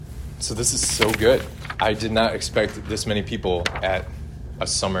So this is so good. I did not expect this many people at a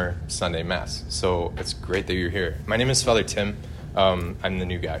summer Sunday Mass. So it's great that you're here. My name is Father Tim. I'm the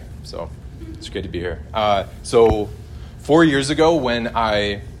new guy, so it's good to be here. So 4 years ago when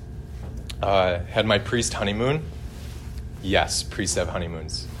I had my priest honeymoon, yes, priests have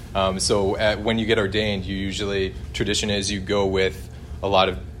honeymoons. When you get ordained, tradition is you go with a lot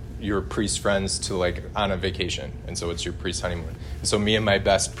of your priest friends to on a vacation, and so it's your priest honeymoon. And so me and my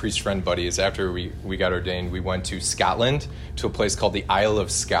best priest friend buddies, after we got ordained, we went to Scotland to a place called the Isle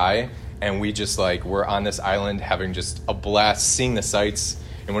of Skye, and we just were on this island having just a blast, seeing the sights.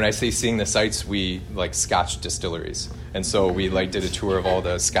 And when I say seeing the sights, we Scotch distilleries, and so we did a tour of all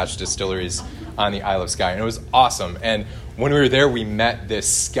the Scotch distilleries on the Isle of Skye, and it was awesome. And when we were there, we met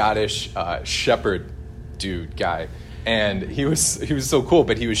this Scottish shepherd guy. And he was so cool,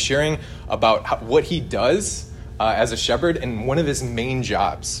 but he was sharing about what he does as a shepherd and one of his main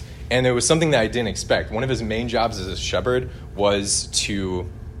jobs. And it was something that I didn't expect. One of his main jobs as a shepherd was to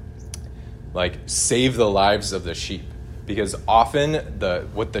save the lives of the sheep. Because often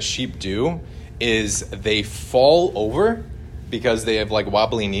what the sheep do is they fall over because they have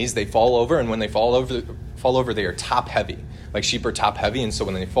wobbly knees. They fall over, and when they fall over, they are top heavy. Sheep are top heavy, and so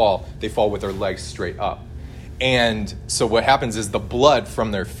when they fall with their legs straight up. And so what happens is the blood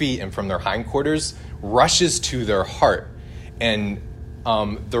from their feet and from their hindquarters rushes to their heart, and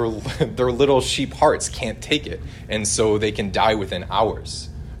their little sheep hearts can't take it, and so they can die within hours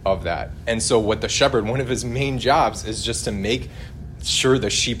of that. And so what the shepherd, one of his main jobs is just to make sure the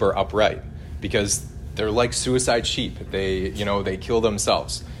sheep are upright, because they're like suicide sheep. They kill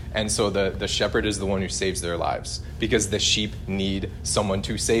themselves. And so the shepherd is the one who saves their lives, because the sheep need someone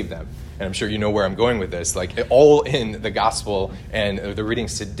to save them. And I'm sure you know where I'm going with this. All in the gospel and the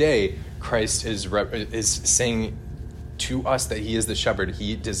readings today, Christ is saying to us that he is the shepherd.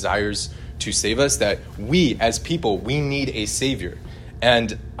 He desires to save us, that we as people, we need a savior.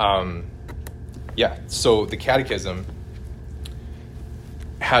 And so the Catechism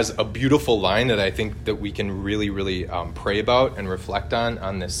has a beautiful line that I think that we can really, really pray about and reflect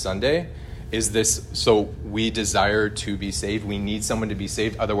on this Sunday. Is this, so we desire to be saved. We need someone to be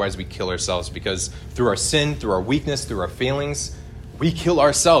saved. Otherwise, we kill ourselves, because through our sin, through our weakness, through our failings, we kill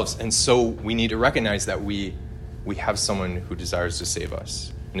ourselves. And so we need to recognize that we have someone who desires to save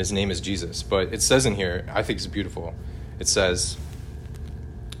us, and his name is Jesus. But it says in here, I think it's beautiful. It says,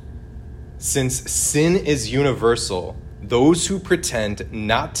 since sin is universal, those who pretend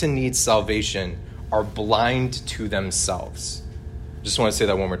not to need salvation are blind to themselves. Just want to say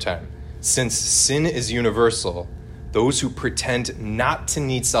that one more time. Since sin is universal, those who pretend not to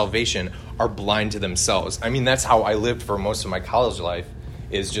need salvation are blind to themselves. I mean, that's how I lived for most of my college life,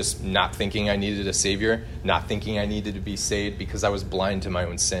 is just not thinking I needed a savior, not thinking I needed to be saved, because I was blind to my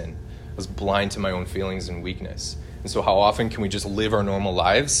own sin. I was blind to my own feelings and weakness. And so how often can we just live our normal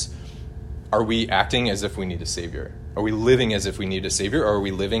lives? Are we acting as if we need a savior? Are we living as if we need a savior? Or are we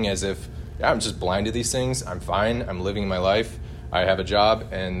living as if, I'm just blind to these things, I'm fine, I'm living my life, I have a job,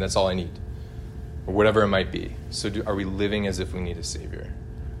 and that's all I need, or whatever it might be. So are we living as if we need a savior?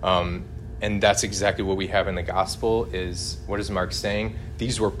 And that's exactly what we have in the gospel. Is what is Mark saying?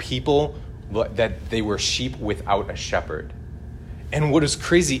 These were people that they were sheep without a shepherd. And what is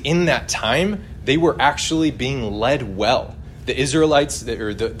crazy, in that time, they were actually being led well. The Israelites,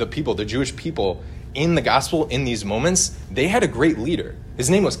 or the people, the Jewish people in the gospel, in these moments, they had a great leader. His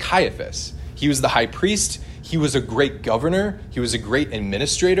name was Caiaphas. He was the high priest. He was a great governor. He was a great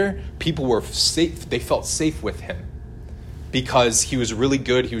administrator. People were safe. They felt safe with him because he was really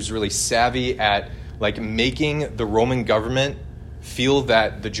good. He was really savvy at making the Roman government feel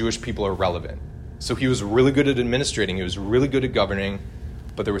that the Jewish people are relevant. So he was really good at administrating. He was really good at governing,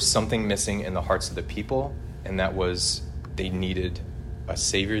 but there was something missing in the hearts of the people, and that was they needed a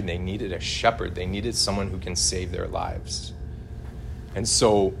savior. They needed a shepherd. They needed someone who can save their lives. And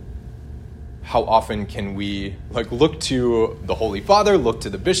so how often can we look to the Holy Father, look to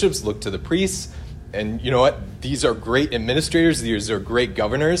the bishops, look to the priests, and you know what? These are great administrators, these are great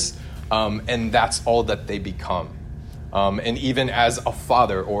governors, and that's all that they become. And even as a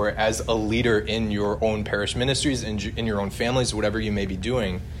father or as a leader in your own parish ministries, in your own families, whatever you may be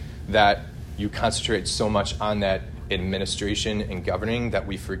doing, that you concentrate so much on that administration and governing that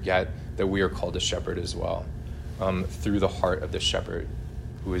we forget that we are called a shepherd as well, through the heart of the shepherd,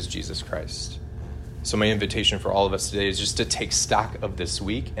 who is Jesus Christ. So my invitation for all of us today is just to take stock of this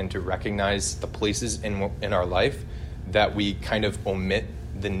week and to recognize the places in our life that we kind of omit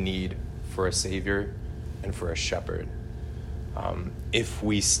the need for a savior and for a shepherd. If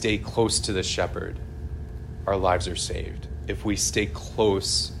we stay close to the shepherd, our lives are saved. If we stay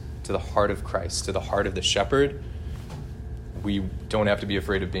close to to the heart of Christ, to the heart of the shepherd, we don't have to be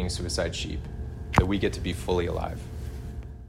afraid of being suicide sheep, that we get to be fully alive.